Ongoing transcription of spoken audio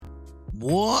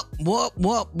What?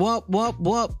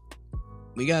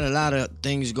 We got a lot of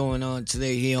things going on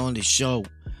today here on the show.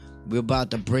 We're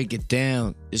about to break it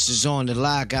down. This is On the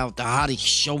Lockout, the hottest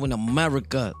show in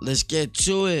America. Let's get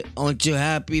to it. Aren't you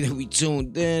happy that we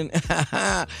tuned in?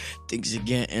 Things are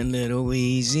getting a little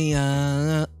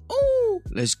easier. Ooh,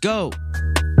 let's go.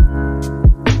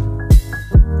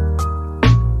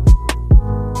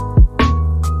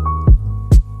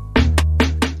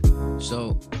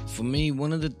 So, for me,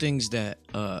 one of the things that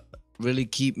really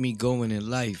keep me going in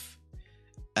life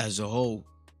as a whole.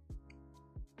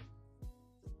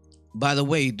 By the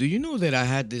way, do you know that I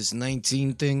had this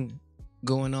 19 thing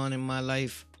going on in my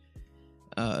life?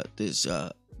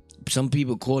 Some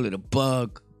people call it a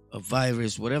bug, a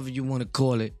virus, whatever you want to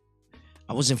call it.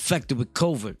 I was infected with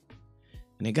COVID,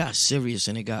 and it got serious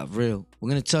and it got real. We're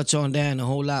going to touch on that and a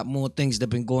whole lot more things that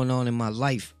have been going on in my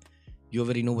life. You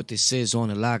already know what this is, On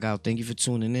the Lockout. Thank you for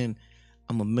tuning in.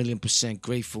 I'm 1,000,000%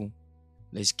 grateful.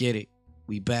 Let's get it.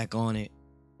 We back on it.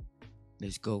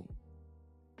 Let's go.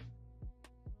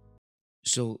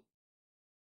 So,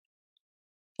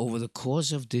 over the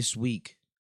course of this week,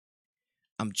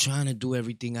 I'm trying to do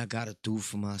everything I gotta do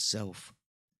for myself.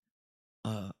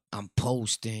 I'm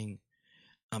posting.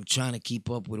 I'm trying to keep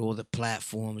up with all the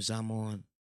platforms I'm on.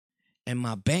 And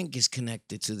my bank is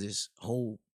connected to this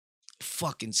whole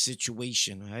fucking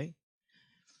situation, right?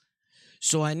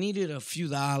 So I needed a few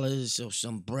dollars or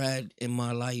some bread in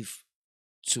my life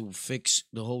to fix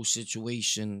the whole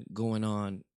situation going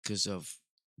on because of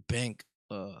bank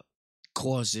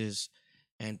causes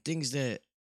and things that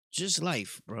just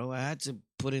life, bro. I had to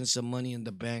put in some money in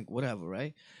the bank, whatever,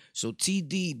 right? So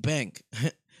TD Bank,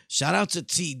 shout out to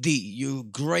TD. You're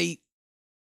great.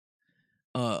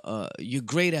 You're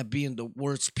great at being the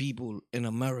worst people in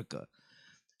America.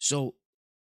 So,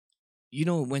 you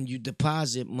know, when you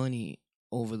deposit money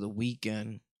over the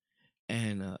weekend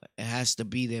and it has to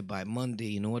be there by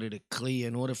Monday in order to clear,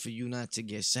 in order for you not to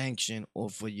get sanctioned or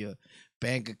for your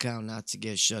bank account not to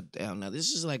get shut down. Now,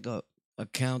 this is like a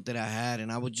account that I had,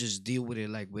 and I would just deal with it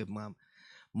like with my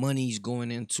money's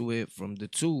going into it from the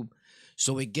tube.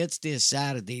 So it gets there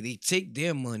Saturday. They take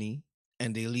their money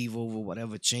and they leave over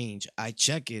whatever change. I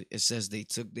check it. It says they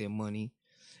took their money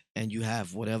and you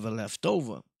have whatever left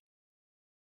over.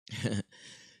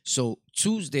 So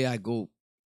Tuesday, I go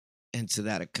into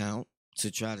that account to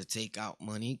try to take out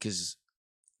money because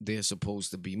there's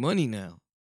supposed to be money now.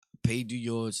 Paid you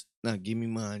yours, now give me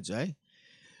mine, right?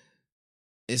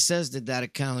 It says that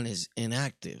account is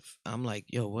inactive. I'm like,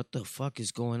 yo, what the fuck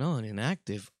is going on?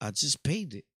 Inactive? I just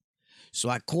paid it. So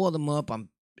I call them up. I'm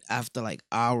after like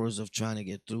hours of trying to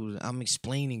get through. I'm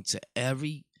explaining to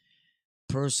every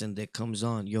person that comes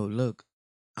on, yo, look,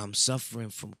 I'm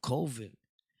suffering from COVID.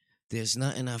 There's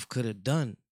nothing I could have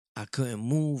done. I couldn't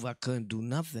move. I couldn't do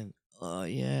nothing.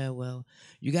 Yeah, well,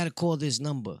 you got to call this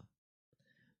number.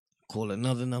 Call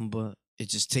another number. It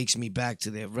just takes me back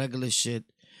to their regular shit.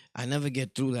 I never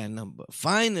get through that number.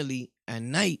 Finally, at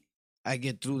night, I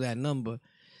get through that number.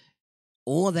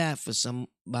 All that for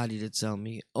somebody to tell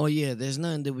me, oh, yeah, there's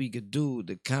nothing that we could do.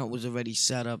 The account was already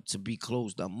set up to be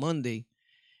closed on Monday.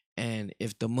 And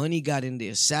if the money got in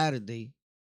there Saturday,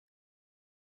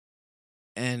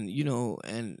 and you know,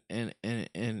 and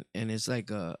it's like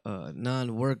a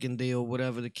non-working day or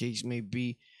whatever the case may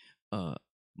be,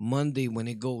 Monday when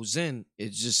it goes in,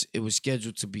 it was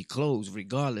scheduled to be closed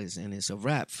regardless, and it's a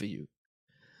wrap for you.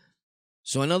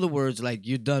 So in other words, like,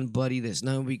 you're done, buddy. There's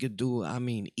nothing we could do. I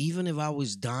mean, even if I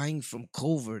was dying from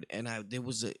COVID and there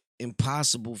was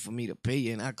impossible for me to pay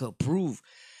you, and I could prove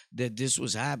that this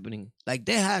was happening, like,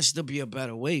 there has to be a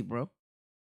better way, bro.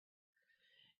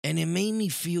 And it made me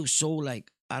feel so, like,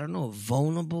 I don't know if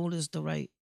vulnerable is the right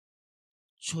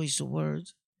choice of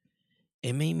words.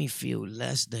 It made me feel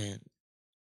less than.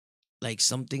 Like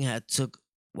something had took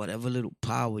whatever little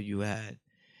power you had.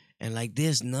 And like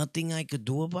there's nothing I could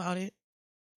do about it.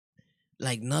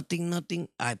 Like nothing.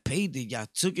 I paid it. Y'all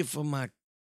took it from my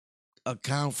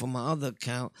account, from my other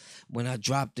account when I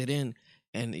dropped it in.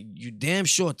 And you damn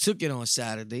sure took it on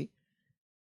Saturday.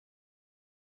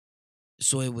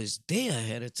 So it was there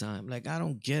ahead of time. Like, I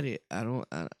don't get it. I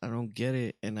don't get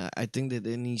it. And I think that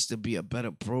there needs to be a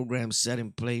better program set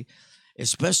in play,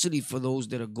 especially for those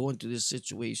that are going through this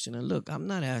situation. And look, I'm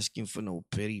not asking for no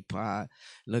pity pie.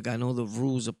 Look, I know the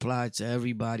rules apply to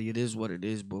everybody. It is what it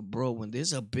is. But, bro, when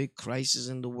there's a big crisis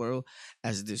in the world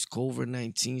as this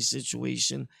COVID-19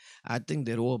 situation, I think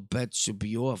that all bets should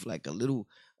be off. Like a little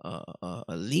a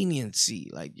leniency.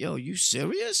 Like, yo, you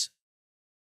serious?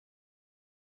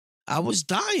 I was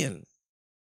dying.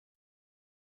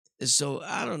 So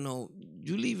I don't know.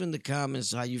 You leave in the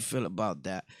comments how you feel about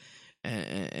that,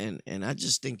 and man. I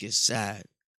just think it's sad.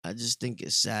 I just think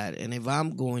it's sad. And if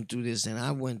I'm going through this and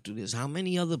I went through this, how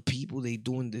many other people they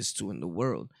doing this to in the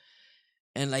world?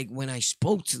 And like when I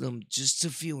spoke to them, just to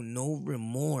feel no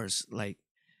remorse, like,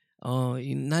 oh,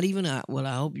 not even well,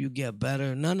 I hope you get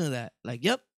better. None of that. Like,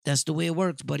 yep, that's the way it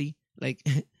works, buddy. Like,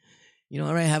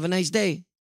 all right, have a nice day.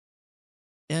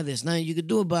 Yeah, there's nothing you could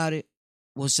do about it.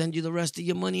 We'll send you the rest of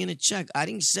your money in a check. I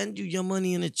didn't send you your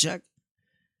money in a check.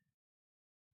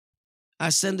 I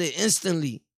send it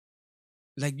instantly.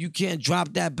 Like, you can't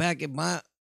drop that back at my.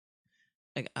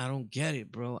 Like, I don't get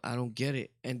it, bro. I don't get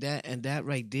it. And that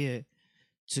right there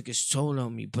took its toll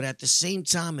on me. But at the same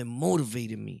time, it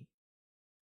motivated me.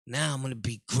 Now I'm gonna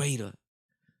be greater.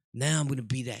 Now I'm gonna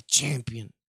be that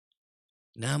champion.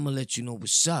 Now I'm gonna let you know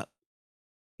what's up.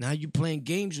 Now you playing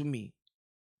games with me.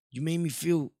 You made me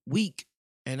feel weak.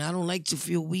 And I don't like to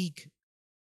feel weak.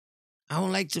 I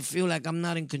don't like to feel like I'm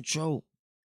not in control.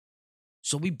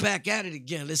 So we back at it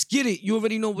again. Let's get it. You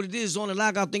already know what it is on the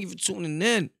lockout. Thank you for tuning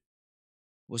in.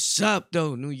 What's up,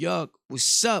 though? New York,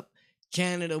 what's up?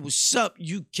 Canada, what's up?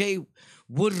 UK,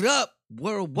 what up?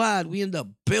 Worldwide, we in the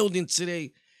building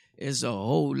today. There's a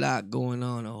whole lot going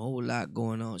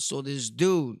on. So this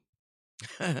dude,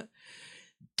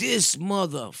 this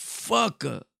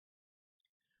motherfucker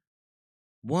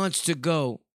wants to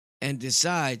go and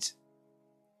decides,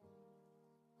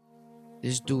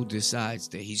 this dude decides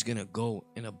that he's going to go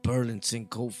in a Burlington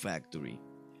coat factory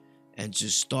and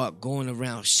just start going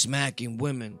around smacking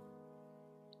women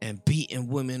and beating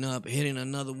women up, hitting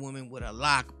another woman with a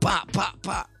lock, pop, pop,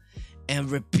 pop,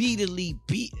 and repeatedly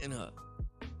beating her.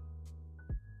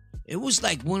 It was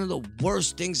like one of the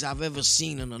worst things I've ever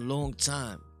seen in a long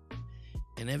time.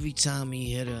 And every time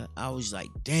he hit her, I was like,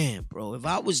 damn, bro, if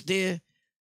I was there,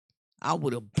 I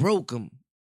would have broke him.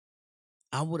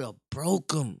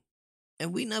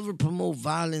 And we never promote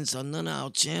violence on none of our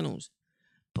channels.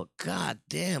 But god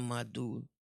damn, my dude.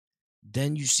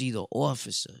 Then you see the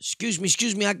officer. Excuse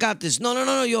me, I got this.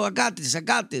 No, yo, I got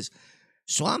this.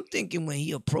 So I'm thinking when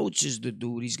he approaches the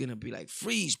dude, he's going to be like,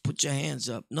 freeze, put your hands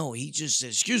up. No, he just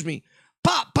says, excuse me,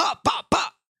 pop, pop, pop,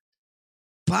 pop.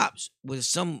 Pops with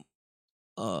some,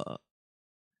 I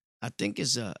think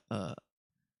it's a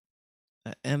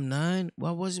M9.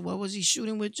 What was he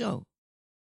shooting with, Joe?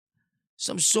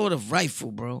 Some sort of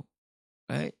rifle, bro.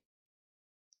 Right?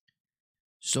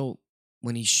 So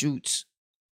when he shoots,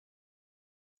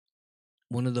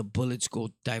 one of the bullets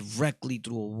go directly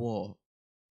through a wall.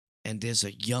 And there's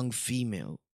a young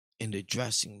female in the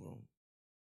dressing room.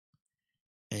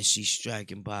 And she's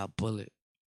stricken by a bullet.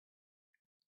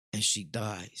 And she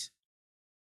dies.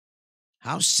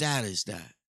 How sad is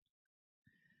that?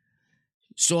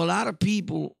 So a lot of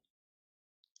people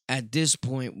at this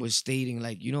point were stating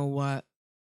like, you know what?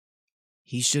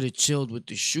 He should have chilled with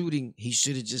the shooting. He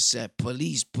should have just said,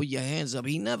 police, put your hands up.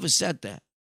 He never said that.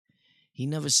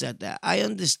 I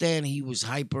understand he was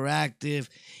hyperactive.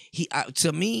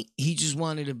 To me, he just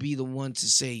wanted to be the one to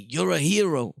say, you're a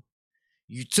hero.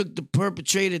 You took the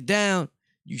perpetrator down.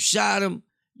 You shot him.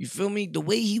 You feel me? The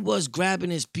way he was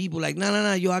grabbing his people, like,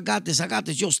 no, yo, I got this.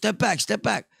 Yo, step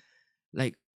back.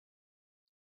 Like,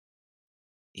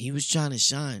 he was trying to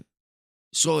shine.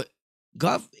 So,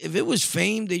 God, if it was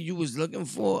fame that you was looking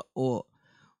for or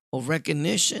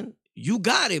recognition, you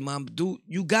got it, my dude.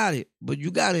 You got it. But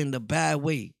you got it in the bad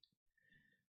way.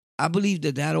 I believe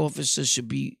that officer should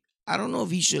be, I don't know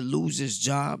if he should lose his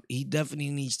job. He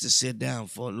definitely needs to sit down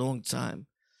for a long time.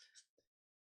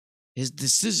 His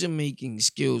decision-making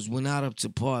skills were not up to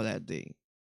par that day.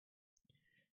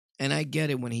 And I get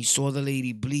it. When he saw the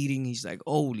lady bleeding, he's like,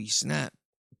 holy snap.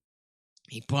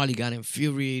 He probably got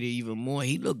infuriated even more.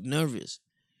 He looked nervous.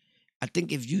 I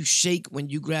think if you shake when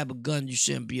you grab a gun, you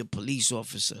shouldn't be a police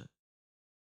officer.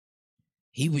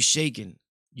 He was shaking.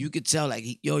 You could tell, like,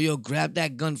 yo, grab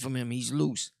that gun from him. He's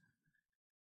loose.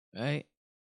 Right?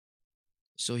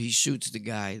 So he shoots the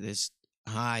guy that's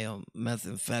high on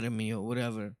methamphetamine or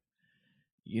whatever.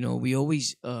 You know, we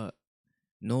always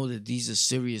know that these are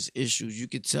serious issues. You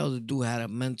could tell the dude had a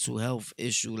mental health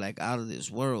issue, like, out of this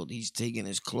world. He's taking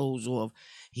his clothes off.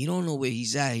 He don't know where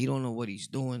he's at. He don't know what he's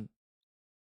doing.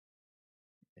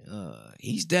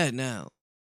 He's dead now.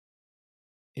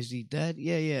 Is he dead?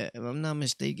 Yeah. If I'm not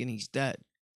mistaken, he's dead.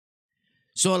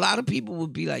 So a lot of people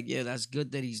would be like, yeah, that's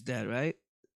good that he's dead, right?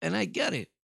 And I get it.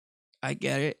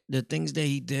 The things that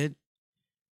he did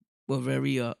were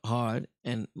very hard.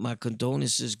 And my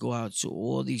condolences go out to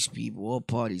all these people, all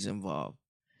parties involved.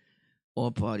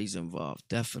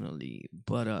 Definitely.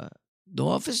 But the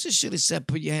officer should have said,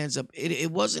 put your hands up.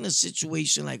 It wasn't a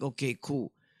situation like, okay,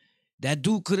 cool. That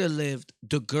dude could have lived.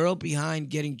 The girl behind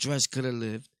getting dressed could have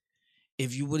lived.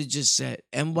 if you would have just said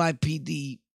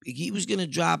NYPD, he was gonna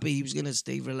drop it. He was gonna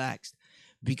stay relaxed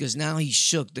because now he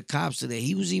shook. The cops are there.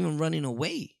 He was even running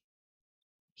away.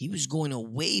 He was going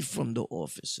away from the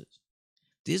officers.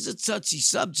 This is a touchy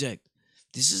subject.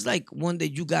 This is like one that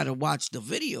you gotta watch the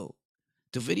video.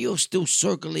 The video is still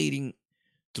circulating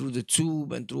through the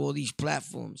tube and through all these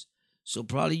platforms. So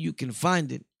probably you can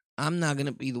find it. I'm not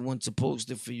gonna be the one to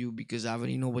post it for you because I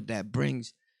already know what that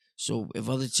brings. So if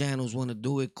other channels want to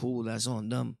do it, cool, that's on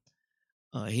them.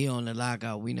 Here on the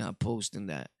Lockout, we not posting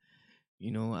that. You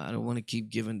know, I don't want to keep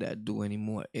giving that dude any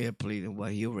more airplay than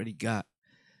what he already got.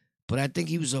 But I think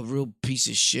he was a real piece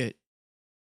of shit.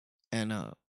 And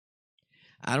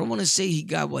I don't want to say he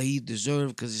got what he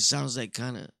deserved because it sounds like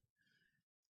kind of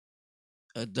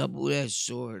a double-edged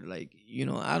sword. Like, you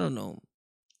know, I don't know.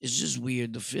 It's just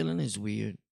weird. The feeling is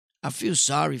weird. I feel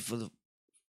sorry for the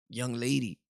young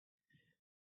lady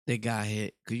that got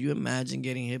hit. Could you imagine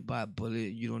getting hit by a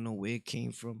bullet? You don't know where it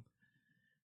came from.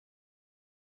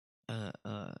 Uh,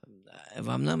 uh, if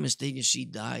I'm not mistaken, she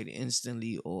died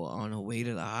instantly or on her way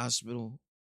to the hospital.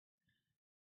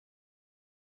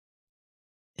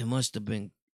 It must have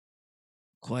been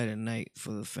quite a night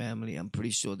for the family. I'm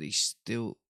pretty sure they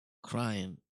still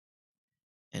crying,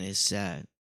 and it's sad.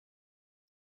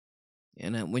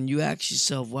 And when you ask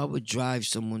yourself, what would drive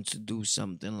someone to do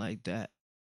something like that?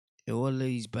 It all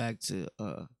leads back to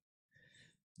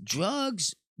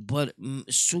drugs, but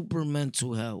super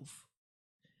mental health.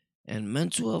 And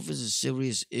mental health is a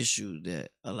serious issue that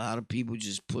a lot of people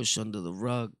just push under the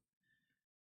rug.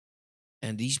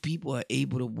 And these people are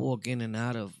able to walk in and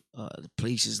out of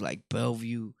places like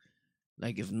Bellevue.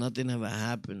 Like if nothing ever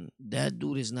happened, that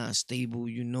dude is not stable.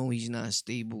 You know he's not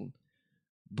stable.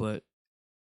 But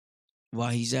while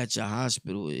he's at your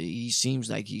hospital, he seems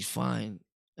like he's fine.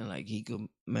 And like he could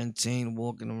maintain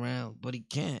walking around. But he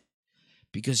can't.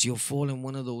 Because he'll fall in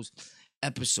one of those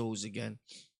episodes again.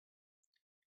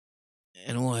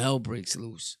 And all hell breaks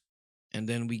loose. And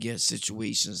then we get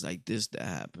situations like this that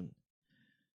happen.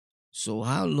 So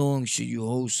how long should you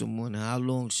hold someone? How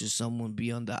long should someone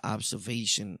be under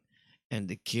observation and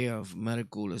the care of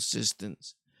medical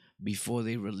assistance before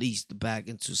they released back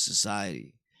into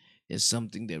society? Is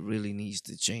something that really needs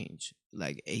to change,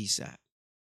 like ASAP.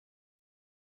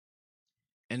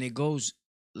 And it goes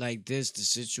like this, the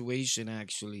situation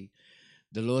actually.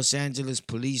 The Los Angeles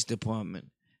Police Department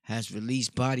has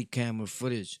released body camera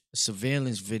footage, a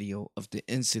surveillance video of the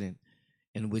incident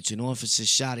in which an officer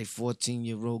shot a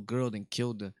 14-year-old girl and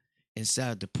killed her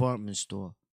inside a department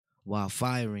store while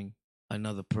firing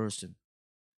another person.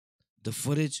 The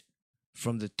footage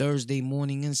from the Thursday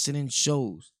morning incident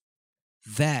shows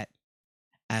that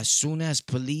as soon as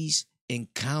police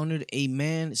encountered a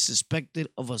man suspected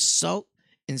of assault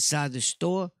inside the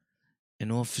store,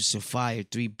 an officer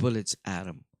fired 3 bullets at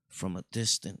him from a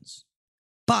distance.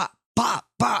 Pop, pop,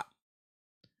 pop.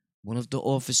 One of the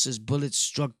officer's bullets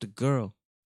struck the girl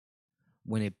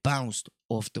when it bounced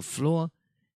off the floor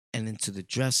and into the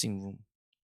dressing room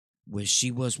where she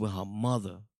was with her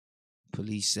mother,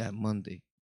 police said Monday.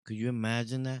 Could you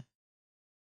imagine that?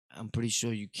 I'm pretty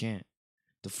sure you can't.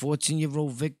 The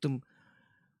 14-year-old victim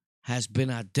has been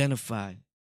identified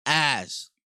as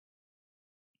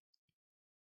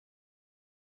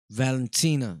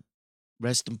Valentina.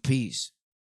 Rest in peace.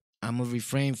 I'm going to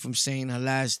refrain from saying her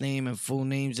last name and full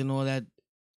names and all that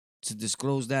to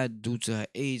disclose that due to her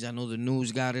age. I know the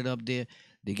news got it up there.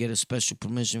 They get a special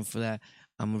permission for that.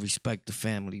 I'm going to respect the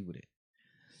family with it.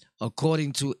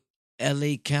 According to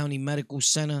LA County Medical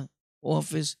Center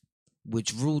office,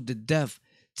 which ruled the death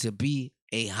to be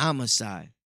a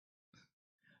homicide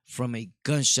from a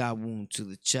gunshot wound to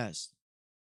the chest.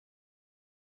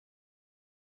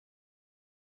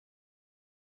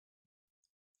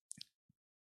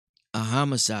 A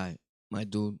homicide, my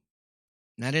dude.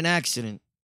 Not an accident.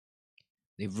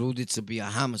 They ruled it to be a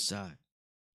homicide.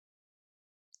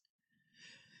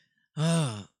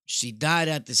 She died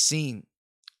at the scene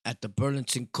at the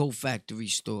Burlington Coat Factory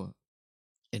store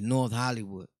in North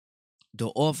Hollywood. The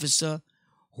officer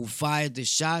who fired the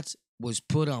shots was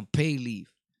put on pay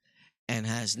leave and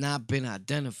has not been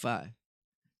identified.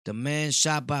 The man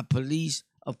shot by police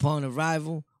upon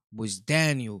arrival was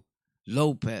Daniel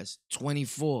Lopez,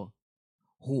 24,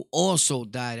 who also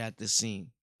died at the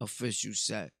scene, officials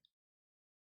said.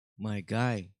 My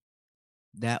guy,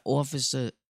 that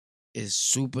officer is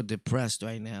super depressed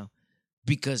right now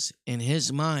because in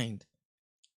his mind,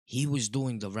 he was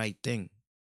doing the right thing.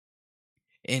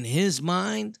 In his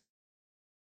mind,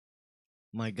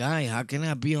 my guy, how can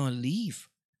I be on leave?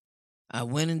 I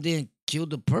went in there and killed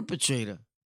the perpetrator.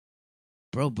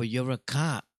 Bro, but you're a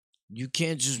cop. You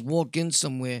can't just walk in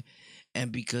somewhere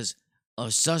and because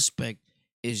a suspect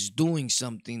is doing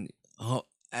something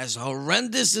as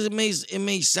horrendous as it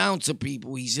may sound to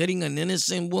people. He's hitting an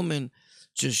innocent woman,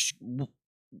 just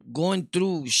going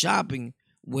through shopping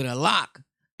with a lock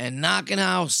and knocking her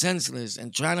out senseless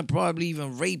and trying to probably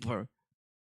even rape her.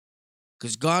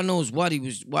 Cause God knows why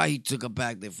he took her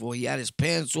back there for. He had his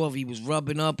pants off. He was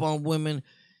rubbing up on women.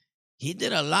 He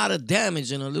did a lot of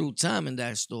damage in a little time in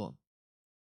that store.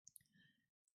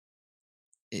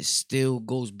 It still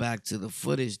goes back to the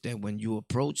footage that when you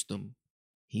approached him,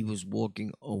 he was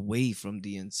walking away from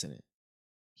the incident.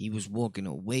 He was walking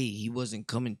away. He wasn't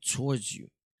coming towards you.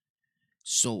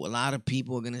 So a lot of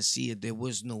people are gonna see it. There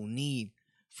was no need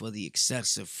for the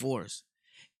excessive force.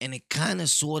 And it kind of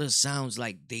sort of sounds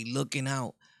like they looking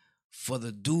out for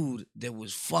the dude that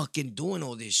was fucking doing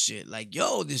all this shit. Like,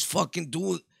 yo, this fucking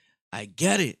dude, I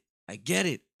get it. I get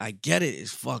it. I get it.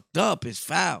 It's fucked up. It's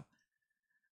foul.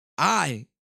 I,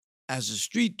 as a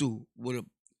street dude, would have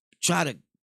tried to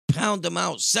pound them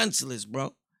out senseless,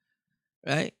 bro.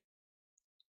 Right?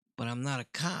 But I'm not a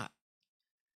cop.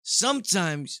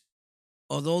 Sometimes,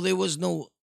 although there was no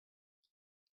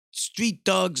street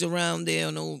thugs around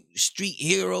there, no street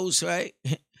heroes, right?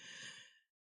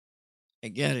 I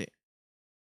get it.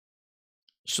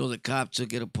 So the cop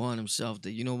took it upon himself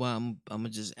that, you know what, I'm gonna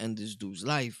just end this dude's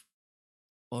life,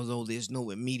 although there's no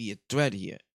immediate threat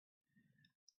here.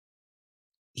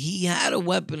 He had a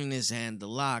weapon in his hand, the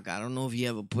lock. I don't know if he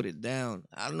ever put it down.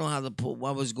 I don't know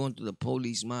what was going through the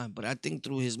police mind, but I think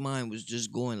through his mind was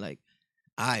just going like,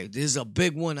 all right, this is a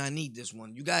big one. I need this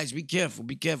one. You guys, be careful.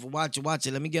 Be careful. Watch it. Watch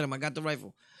it. Let me get him. I got the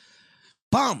rifle.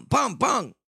 Bam, bam,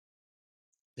 bam.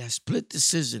 That split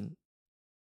decision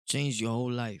changed your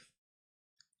whole life.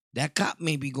 That cop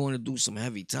may be going to do some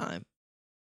heavy time.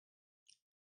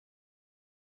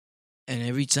 And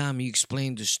every time you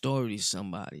explain the story to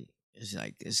somebody,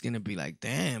 it's going to be like,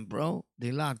 damn, bro,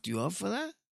 they locked you up for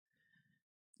that?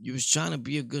 You was trying to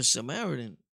be a good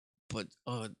Samaritan, but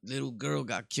a little girl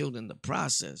got killed in the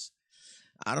process.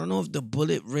 I don't know if the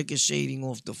bullet ricocheting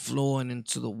off the floor and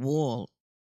into the wall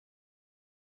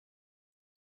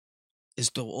is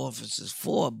the officer's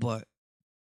fault, but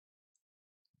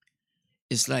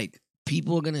it's like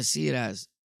people are going to see it as,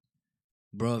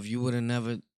 bro, if you would have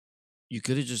never, you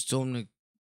could have just told him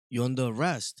you're under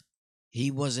arrest. He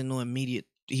wasn't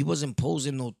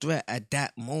posing no threat at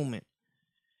that moment.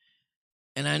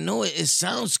 And I know it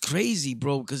sounds crazy,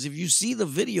 bro, because if you see the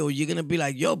video, you're going to be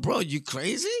like, yo, bro, you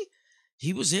crazy?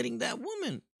 He was hitting that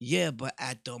woman. Yeah, but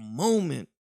at the moment,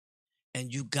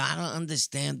 and you got to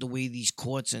understand the way these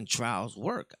courts and trials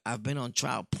work. I've been on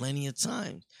trial plenty of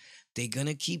times. They're going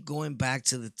to keep going back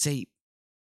to the tape.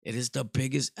 It is the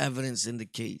biggest evidence in the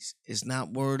case. It's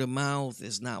not word of mouth.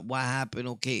 It's not what happened.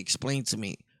 Okay, explain to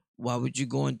me. What were you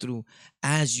going through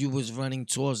as you was running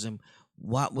towards him?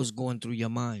 What was going through your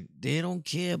mind? They don't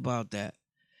care about that.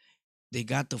 They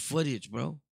got the footage,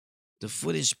 bro. The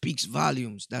footage speaks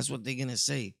volumes. That's what they're going to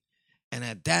say. And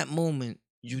at that moment,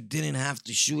 you didn't have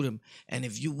to shoot him. And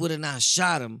if you would have not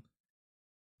shot him,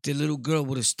 the little girl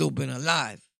would have still been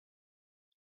alive.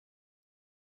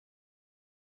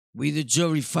 We, the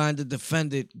jury, find the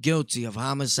defendant guilty of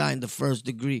homicide in the first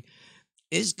degree.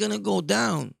 It's going to go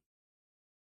down.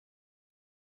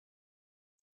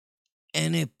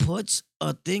 And it puts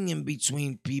a thing in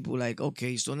between people like,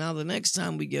 okay, so now the next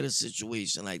time we get a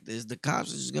situation like this, the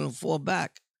cops are just going to fall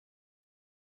back.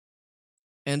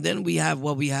 And then we have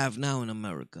what we have now in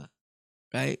America,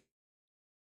 right?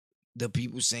 The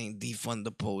people saying defund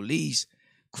the police,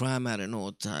 crime at an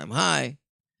all-time high.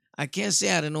 I can't say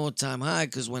at an all-time high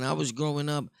because when I was growing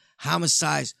up,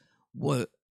 homicides were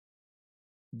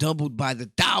doubled by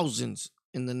the thousands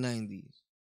in the 90s.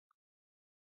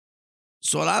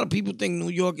 So a lot of people think New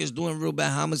York is doing real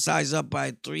bad. Homicides up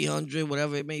by 300,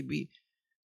 whatever it may be.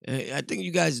 I think you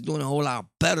guys are doing a whole lot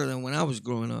better than when I was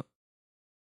growing up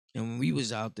and when we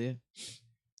was out there.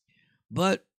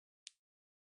 But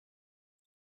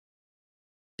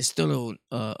it's still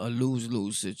a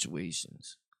lose-lose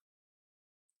situations.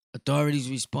 Authorities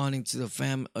responding to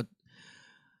the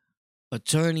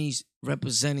attorneys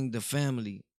representing the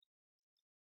family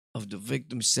of the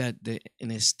victim said that in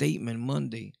a statement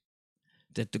Monday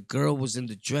that the girl was in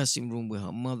the dressing room with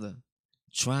her mother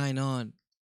trying on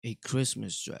a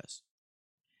Christmas dress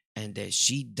and that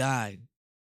she died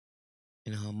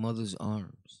in her mother's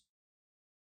arms.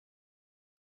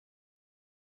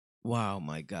 Wow,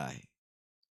 my guy.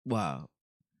 Wow.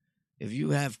 If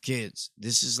you have kids,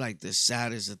 this is like the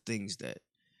saddest of things that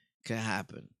can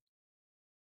happen.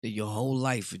 That your whole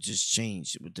life would just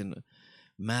change within a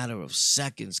matter of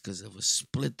seconds because of a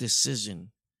split decision.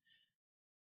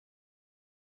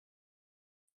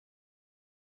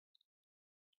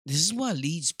 This is what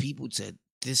leads people to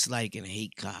dislike and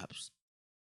hate cops.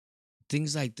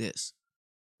 Things like this,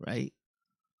 right?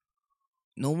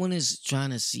 No one is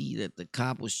trying to see that the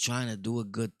cop was trying to do a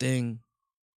good thing.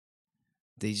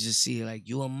 They just see it like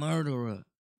you a murderer.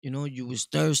 You was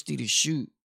thirsty to shoot,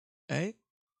 right?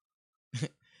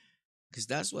 Because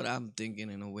that's what I'm thinking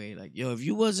in a way. Like, yo, if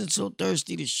you wasn't so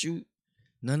thirsty to shoot,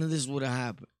 none of this would have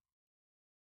happened.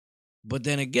 But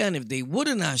then again, if they would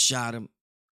have not shot him,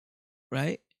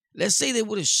 right? Let's say they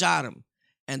would have shot him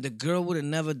and the girl would have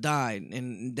never died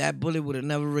and that bullet would have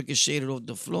never ricocheted off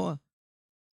the floor,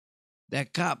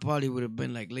 that cop probably would have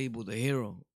been like labeled a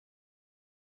hero.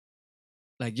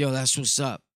 Like, yo, that's what's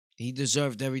up. He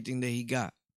deserved everything that he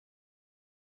got.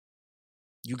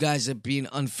 You guys are being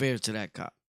unfair to that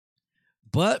cop.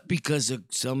 But because of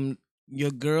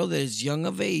your girl that is young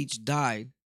of age died,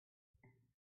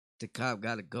 the cop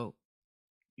gotta go.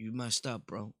 You messed up,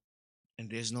 bro. And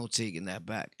there's no taking that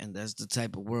back. And that's the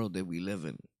type of world that we live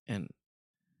in. And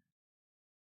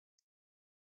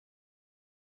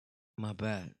my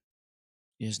bad.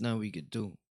 There's nothing we could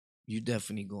do. You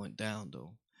definitely going down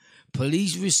though.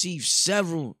 Police received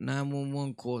several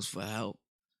 911 calls for help,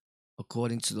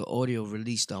 according to the audio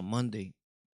released on Monday.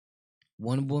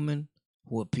 One woman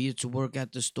who appeared to work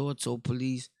at the store told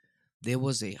police there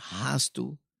was a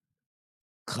hostile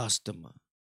customer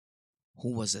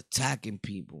who was attacking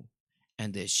people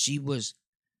and that she was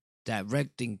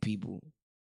directing people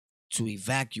to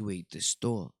evacuate the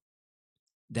store.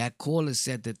 That caller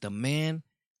said that the man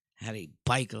had a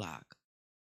bike lock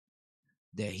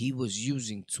that he was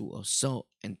using to assault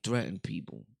and threaten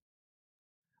people,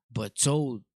 but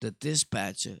told the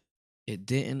dispatcher it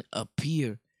didn't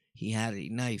appear he had a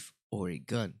knife or a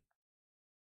gun.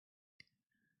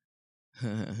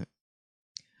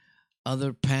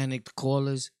 Other panicked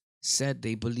callers said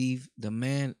they believe the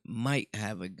man might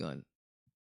have a gun.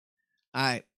 All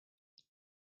right.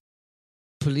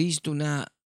 Police do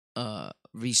not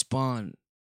respond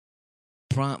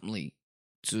promptly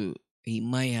to he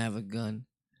might have a gun.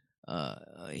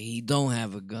 He don't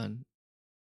have a gun.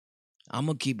 I'm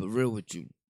gonna keep it real with you.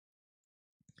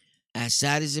 As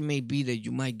sad as it may be that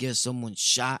you might get someone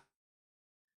shot,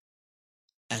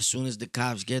 as soon as the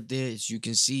cops get there, as you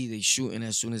can see, they shooting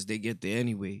as soon as they get there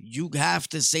anyway. You have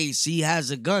to say he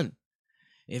has a gun.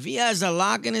 If he has a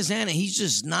lock in his hand and he's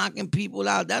just knocking people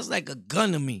out, that's like a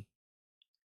gun to me.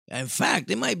 In fact,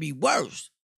 it might be worse.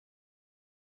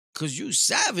 Because you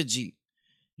savagey.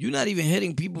 You're not even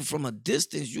hitting people from a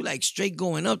distance. You like straight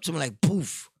going up to them like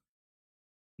poof.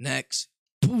 Next.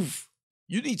 Poof.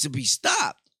 You need to be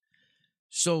stopped.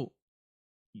 So,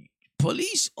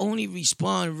 police only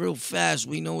respond real fast.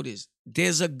 We know this.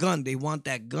 There's a gun. They want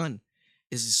that gun.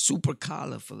 It's a super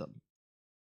collar for them.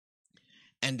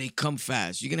 And they come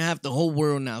fast. You're going to have the whole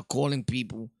world now calling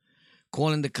people,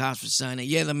 calling the cops for signing.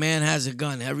 Yeah, the man has a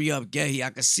gun. Hurry up. Get here. I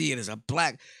can see it. It's a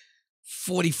black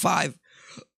 45.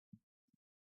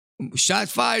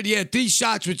 Shots fired? Yeah, 3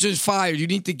 shots were just fired. You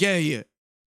need to get here.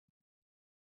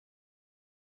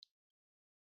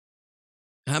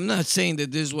 I'm not saying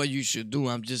that this is what you should do.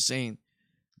 I'm just saying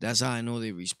that's how I know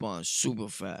they respond super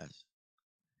fast.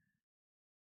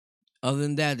 Other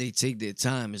than that, they take their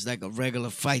time. It's like a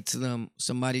regular fight to them.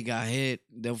 Somebody got hit.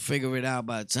 They'll figure it out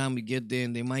by the time we get there,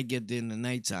 and they might get there in the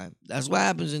nighttime. That's what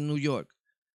happens in New York.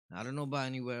 I don't know about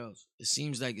anywhere else. It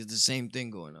seems like it's the same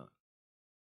thing going on.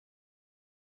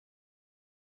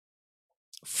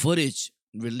 Footage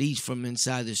released from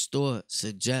inside the store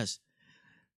suggests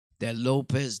that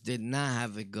Lopez did not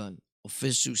have a gun.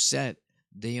 Officials said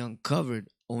they uncovered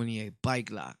only a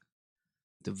bike lock.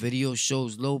 The video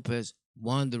shows Lopez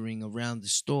wandering around the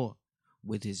store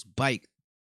with his bike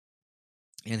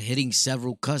and hitting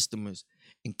several customers,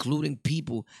 including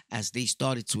people as they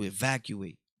started to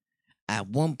evacuate. At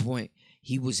one point,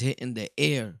 he was hitting the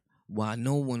air while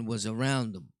no one was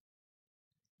around him.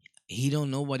 He don't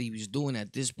know what he was doing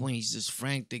at this point. He's just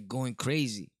frantic, going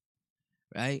crazy,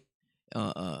 right?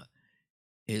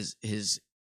 His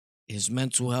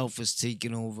mental health is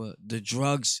taking over. The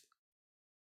drugs,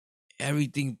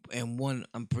 everything, and one,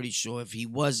 I'm pretty sure if he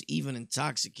was even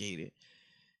intoxicated,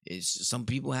 some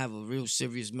people have a real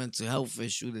serious mental health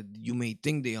issue that you may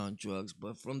think they're on drugs,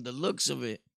 but from the looks of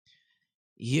it,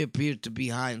 he appeared to be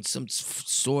high on some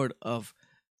sort of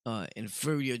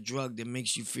inferior drug that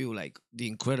makes you feel like the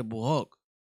Incredible Hulk.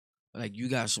 Like you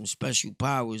got some special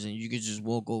powers and you could just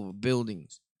walk over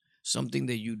buildings. Something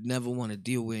that you'd never want to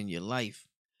deal with in your life.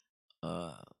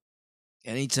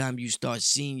 Anytime you start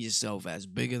seeing yourself as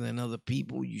bigger than other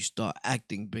people, you start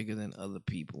acting bigger than other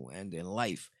people and in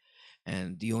life.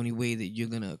 And the only way that you're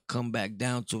going to come back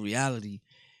down to reality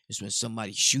is when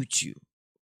somebody shoots you.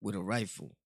 with a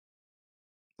rifle.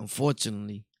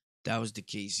 Unfortunately, that was the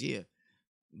case here.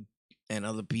 And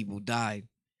other people died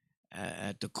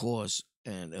at the course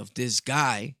and of this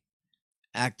guy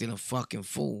acting a fucking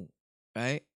fool,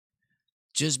 right?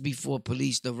 Just before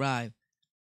police arrived,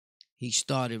 he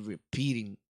started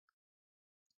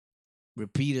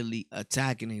repeatedly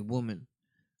attacking a woman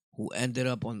who ended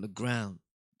up on the ground.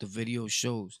 The video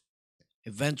shows.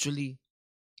 Eventually,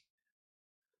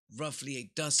 roughly a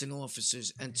dozen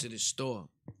officers entered the store.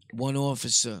 One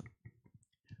officer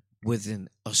with an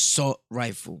assault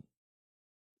rifle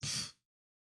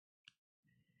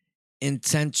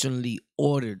intentionally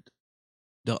ordered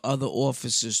the other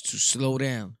officers to slow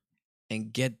down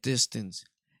and get distance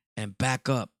and back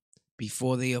up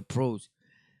before they approached.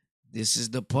 This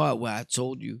is the part where I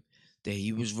told you that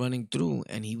he was running through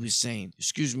and he was saying,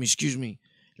 excuse me,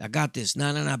 I got this.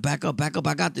 No, back up, I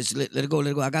got this. Let it go,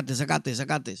 I got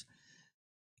this.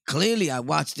 Clearly, I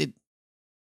watched it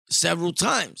several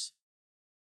times.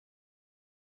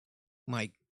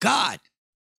 My God.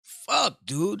 Fuck,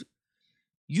 dude.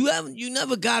 You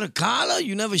never got a collar?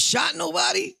 You never shot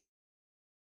nobody?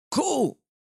 Cool.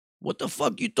 What the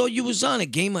fuck you thought you was on? A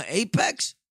game of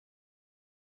Apex?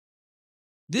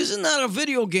 This is not a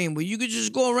video game where you could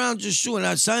just go around just shooting.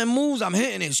 As something moves, I'm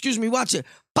hitting it. Excuse me, watch it.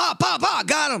 Pop. I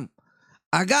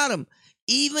got him.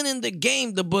 Even in the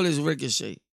game, the bullets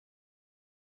ricochet.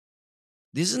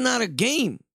 This is not a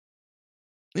game.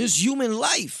 It's human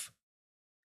life.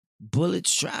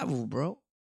 Bullets travel, bro.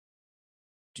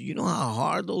 Do you know how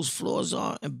hard those floors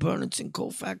are in Burlington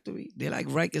Coal Factory? They're like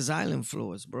Rikers Island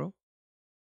floors, bro.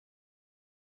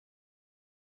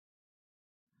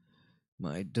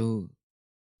 My dude,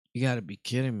 you gotta be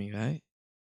kidding me, right?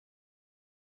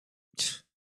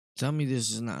 Tell me this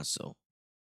is not so.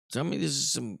 Tell me this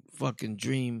is some fucking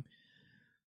dream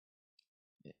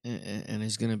and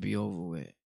it's gonna be over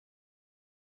with.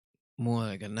 More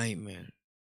like a nightmare.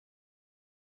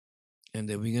 And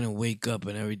that we're gonna wake up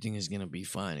and everything is gonna be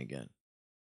fine again.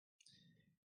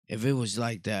 If it was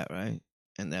like that, right?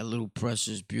 And that little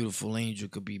precious, beautiful angel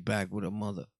could be back with her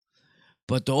mother.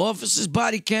 But the officer's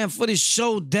body cam footage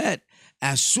showed that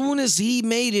as soon as he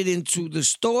made it into the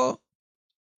store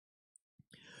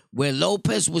where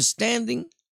Lopez was standing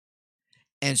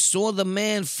and saw the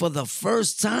man for the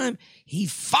first time, he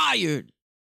fired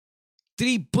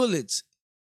 3 bullets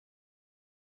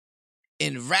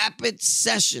in rapid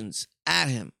sessions at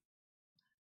him.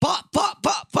 Pop.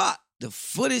 The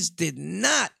footage did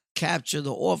not capture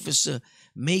the officer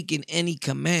making any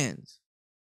commands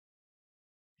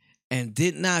and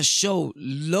did not show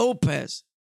Lopez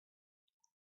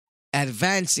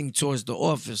advancing towards the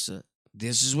officer.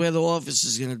 This is where the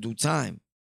officer's going to do time.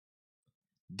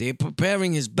 They're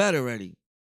preparing his bed already.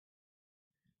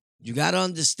 You got to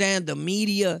understand the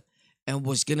media and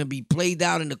what's going to be played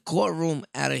out in the courtroom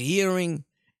at a hearing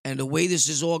and the way this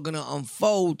is all going to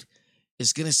unfold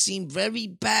is going to seem very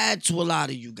bad to a lot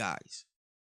of you guys.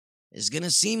 It's going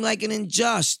to seem like an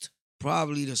unjust,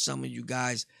 probably to some of you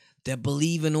guys that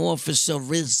believe in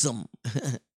officerism,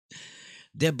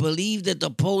 that believe that the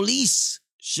police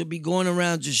should be going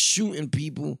around just shooting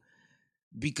people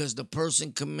because the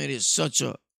person committed such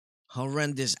a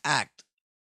horrendous act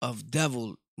of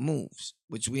devil moves,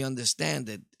 which we understand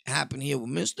that happened here with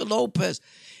Mr. Lopez.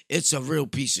 It's a real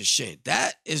piece of shit.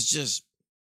 That is just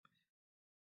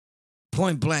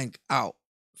point blank out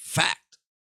fact.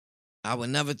 I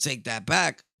would never take that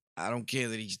back. I don't care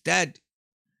that he's dead.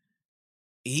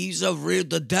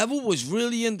 The devil was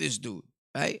really in this dude,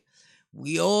 right?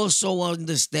 We also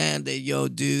understand that, yo,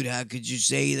 dude, how could you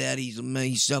say that?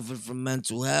 He suffered from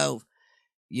mental health.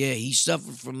 Yeah, he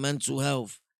suffered from mental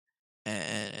health.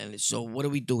 And so what do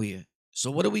we do here?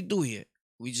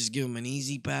 We just give him an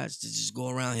easy pass to just go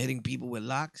around hitting people with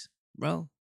locks? Bro,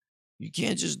 you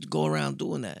can't just go around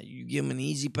doing that. You give him an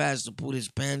easy pass to put his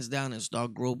pants down and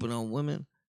start groping on women?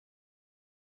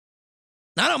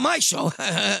 Not on my show.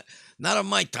 Not on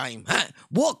my time.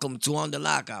 Welcome to On the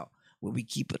Lockout, where we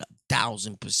keep it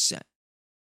 1,000%.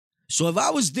 So if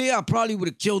I was there, I probably would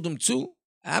have killed him too.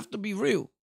 I have to be real.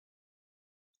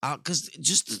 Because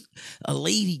just a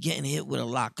lady getting hit with a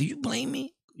lock, could you blame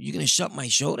me? You going to shut my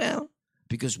show down?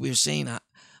 Because we're saying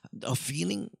a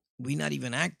feeling, we're not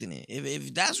even acting it.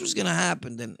 If that's what's going to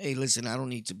happen, then, hey, listen, I don't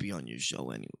need to be on your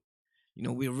show anyway. You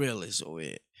know, we're realists over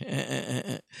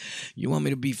here. You want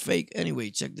me to be fake? Anyway,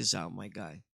 check this out, my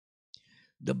guy.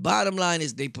 The bottom line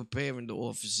is they preparing the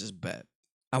officer's bed.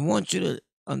 I want you to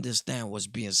understand what's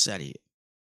being said here.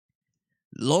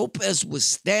 Lopez was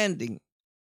standing,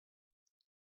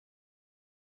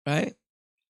 right?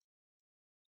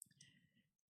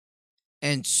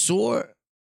 And saw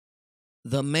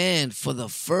the man, for the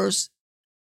first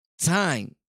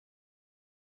time,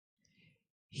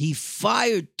 he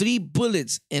fired 3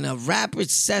 bullets in a rapid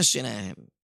session at him.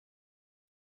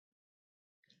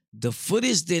 The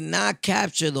footage did not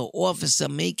capture the officer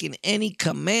making any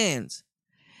commands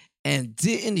and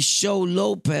didn't show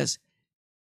Lopez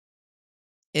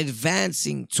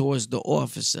advancing towards the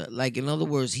officer. Like, in other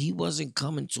words, he wasn't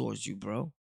coming towards you,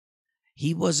 bro.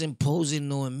 He wasn't posing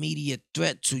no immediate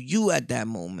threat to you at that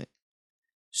moment.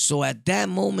 So at that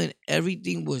moment,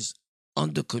 everything was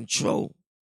under control.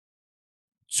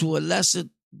 To a lesser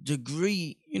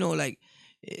degree, like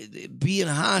being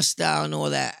hostile and all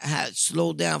that had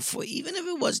slowed down for, even if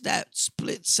it was that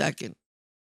split second,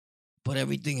 but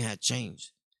everything had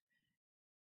changed.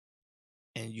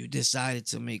 And you decided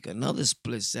to make another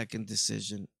split second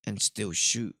decision and still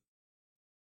shoot.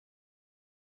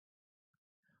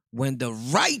 When the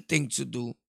right thing to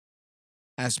do,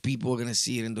 as people are going to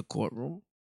see it in the courtroom,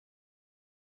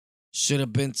 should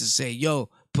have been to say, yo,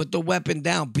 put the weapon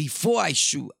down before I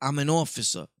shoot. I'm an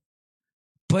officer.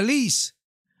 Police,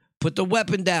 put the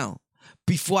weapon down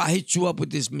before I hit you up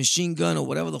with this machine gun or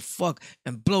whatever the fuck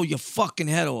and blow your fucking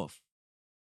head off.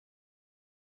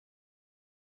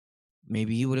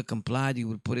 Maybe he would have complied. He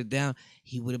would have put it down.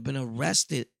 He would have been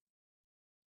arrested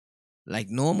like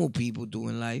normal people do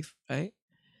in life, right?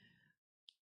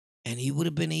 And he would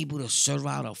have been able to serve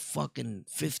out a fucking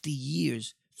 50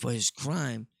 years for his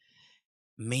crime.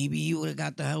 Maybe he would have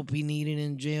got the help he needed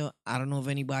in jail. I don't know if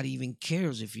anybody even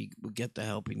cares if he would get the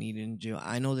help he needed in jail.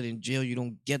 I know that in jail, you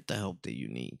don't get the help that you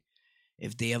need.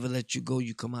 If they ever let you go,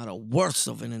 you come out a worse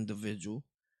of an individual.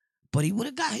 But he would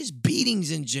have got his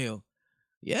beatings in jail.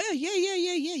 Yeah,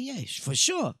 for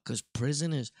sure. Because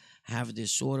prisoners have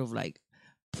this sort of like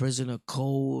prisoner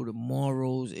code,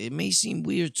 morals. It may seem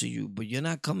weird to you, but you're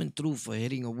not coming through for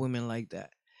hitting a woman like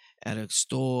that at a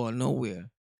store or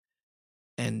nowhere.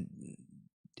 And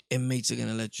inmates are going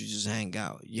to let you just hang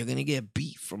out. You're going to get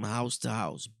beat from house to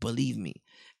house, believe me.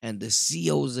 And the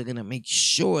COs are going to make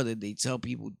sure that they tell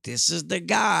people, this is the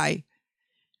guy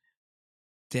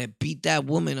that beat that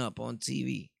woman up on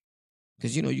TV.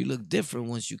 Because, you look different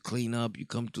once you clean up, you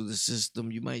come through the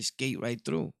system, you might skate right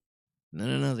through.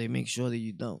 No, they make sure that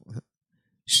you don't.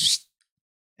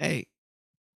 Hey,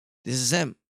 this is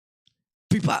him.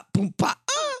 Beep-pop, boom-pop,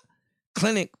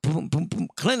 clinic, boom, boom, boom,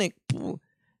 clinic, boom.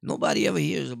 Nobody ever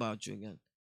hears about you again.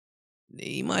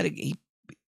 He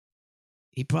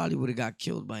probably would have got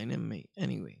killed by an inmate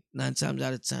anyway. 9 times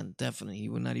out of 10, definitely. He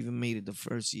would not even made it the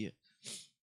first year.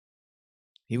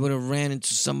 He would have ran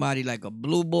into somebody like a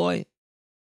blue boy,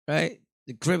 right?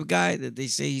 The crib guy that they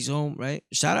say he's home, right?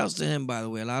 Shout outs to him, by the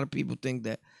way. A lot of people think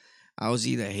that I was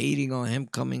either hating on him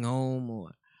coming home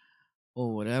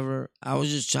or whatever. I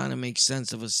was just trying to make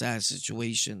sense of a sad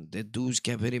situation. The dudes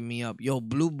kept hitting me up. Yo,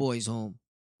 blue boy's home.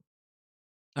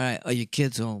 All right, are your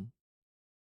kids home?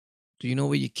 Do you know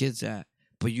where your kids at?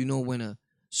 But you know when a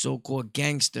so-called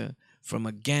gangster from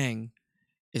a gang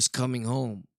is coming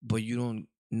home, but you don't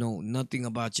know nothing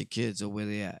about your kids or where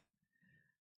they at.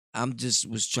 I'm just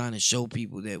was trying to show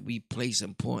people that we place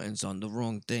importance on the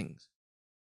wrong things.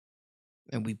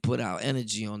 And we put our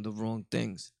energy on the wrong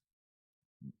things.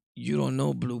 You don't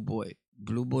know Blue Boy.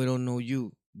 Blue Boy don't know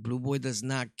you. Blue Boy does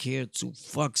not care 2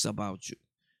 fucks about you.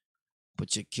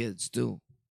 But your kids do.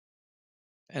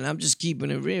 And I'm just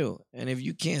keeping it real. And if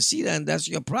you can't see that, that's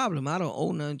your problem. I don't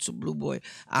owe nothing to Blue Boy.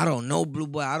 I don't know Blue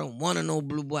Boy. I don't want to know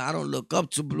Blue Boy. I don't look up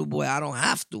to Blue Boy. I don't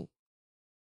have to.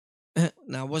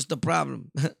 Now, what's the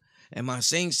problem? Am I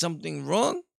saying something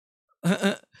wrong?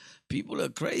 People are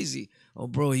crazy. Oh,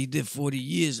 bro, he did 40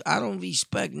 years. I don't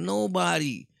respect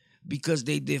nobody because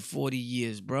they did 40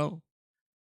 years, bro.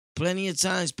 Plenty of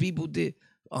times people did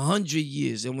 100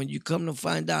 years. And when you come to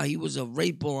find out he was a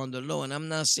raper on the low, and I'm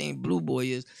not saying Blue Boy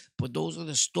is, but those are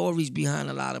the stories behind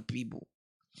a lot of people.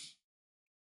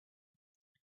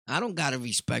 I don't got to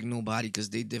respect nobody because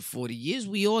they did 40 years.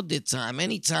 We all did time.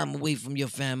 Any time away from your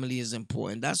family is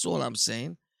important. That's all I'm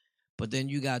saying. But then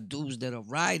you got dudes that are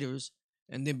riders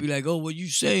and then be like, oh, what you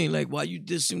saying? Like, why you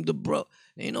dissing the bro?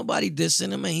 Ain't nobody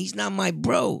dissing him, man. He's not my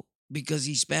bro because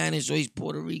he's Spanish or he's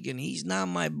Puerto Rican. He's not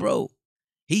my bro.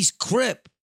 He's Crip.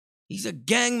 He's a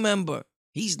gang member.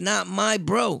 He's not my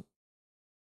bro.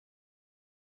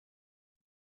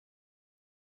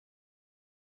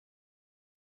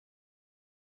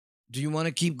 Do you want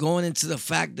to keep going into the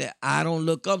fact that I don't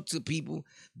look up to people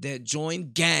that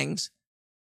joined gangs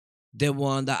that were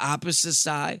on the opposite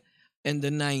side in the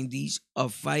 90s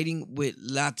of fighting with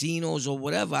Latinos or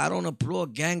whatever? I don't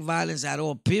applaud gang violence at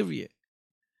all, period.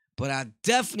 But I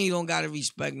definitely don't got to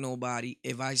respect nobody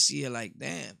if I see it like,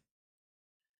 damn.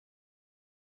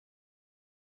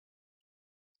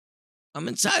 I'm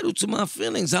entitled to my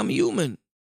feelings. I'm human.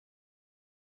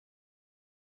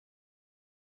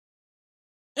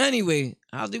 Anyway,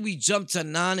 how did we jump to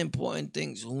non-important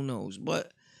things? Who knows?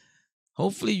 But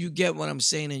hopefully you get what I'm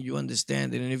saying and you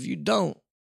understand it. And if you don't,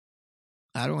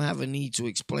 I don't have a need to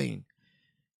explain.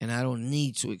 And I don't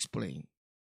need to explain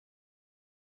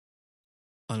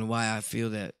on why I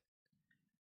feel that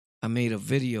I made a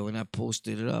video and I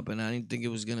posted it up and I didn't think it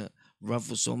was gonna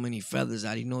ruffle so many feathers.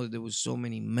 I didn't know that there was so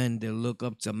many men that look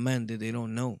up to men that they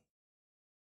don't know.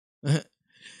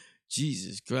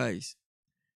 Jesus Christ.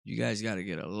 You guys gotta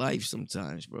get a life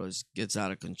sometimes, bro. It gets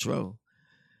out of control.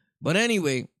 But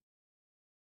anyway,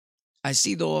 I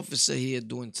see the officer here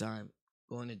doing time,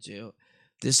 going to jail.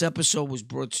 This episode was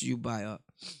brought to you by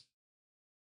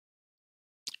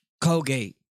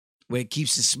Colgate, where it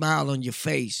keeps a smile on your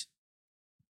face.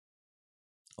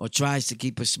 Or tries to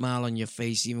keep a smile on your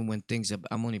face even when things are...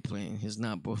 I'm only playing. It's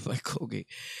not brought by Colgate.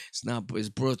 It's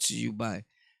brought to you by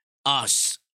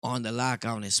us on the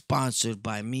Lockout. It's sponsored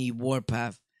by me,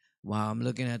 Warpath. Wow, I'm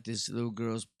looking at this little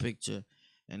girl's picture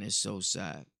and it's so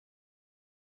sad.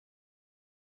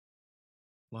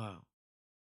 Wow.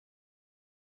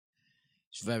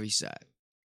 It's very sad.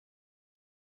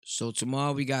 So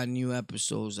tomorrow we got new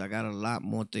episodes. I got a lot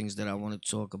more things that I want to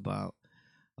talk about.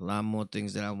 A lot more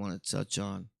things that I want to touch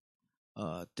on.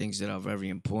 Things that are very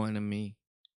important to me.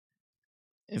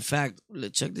 In fact,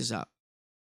 check this out.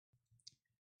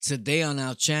 Today on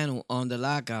our channel, on the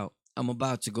Lockout, I'm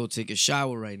about to go take a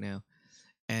shower right now.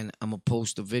 And I'm going to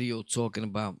post a video talking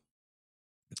about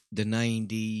the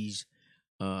 90s,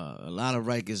 a lot of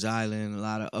Rikers Island, a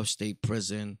lot of upstate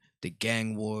prison, the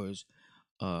gang wars,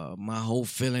 my whole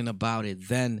feeling about it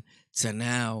then to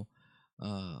now.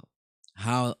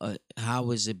 How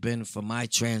has it been for my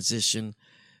transition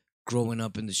growing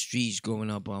up in the streets,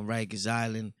 growing up on Rikers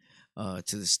Island,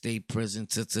 to the state prison,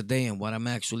 to today, and what I'm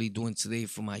actually doing today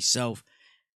for myself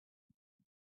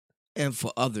and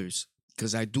for others.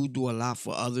 Because I do a lot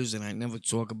for others, and I never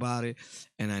talk about it,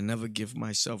 and I never give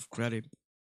myself credit.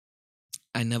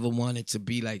 I never wanted to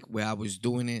be like where I was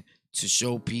doing it to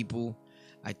show people.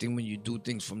 I think when you do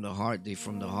things from the heart, they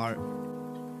from the heart.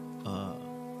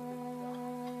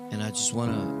 And I just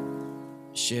want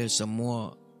to share some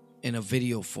more in a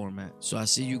video format. So I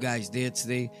see you guys there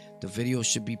today. The video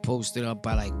should be posted up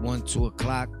by like 1, 2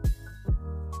 o'clock.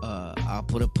 I'll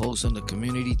put a post on the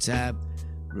community tab.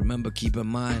 Remember, keep in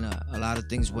mind, a lot of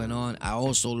things went on. I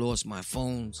also lost my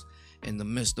phones in the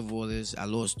midst of all this. I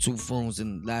lost 2 phones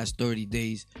in the last 30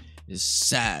 days. It's a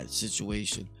sad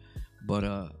situation.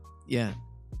 But, yeah.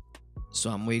 So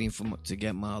I'm waiting to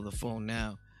get my other phone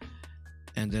now.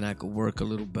 And then I could work a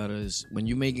little better. When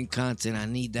you're making content, I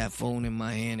need that phone in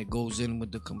my hand. It goes in with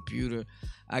the computer.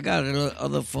 I got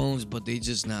other phones, but they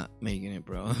just not making it,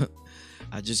 bro.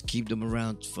 I just keep them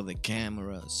around for the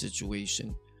camera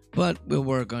situation. But we'll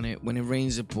work on it. When it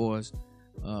rains, it pours.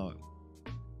 And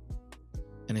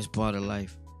it's part of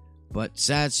life. But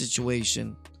sad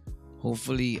situation.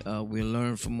 Hopefully, we'll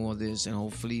learn from all this. And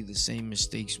hopefully, the same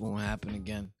mistakes won't happen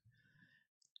again.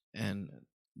 And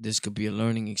this could be a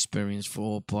learning experience for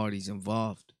all parties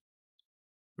involved.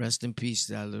 Rest in peace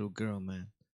to that little girl, man.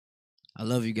 I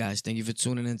love you guys. Thank you for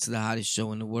tuning into the hottest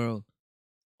show in the world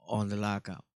on the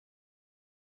Lockout.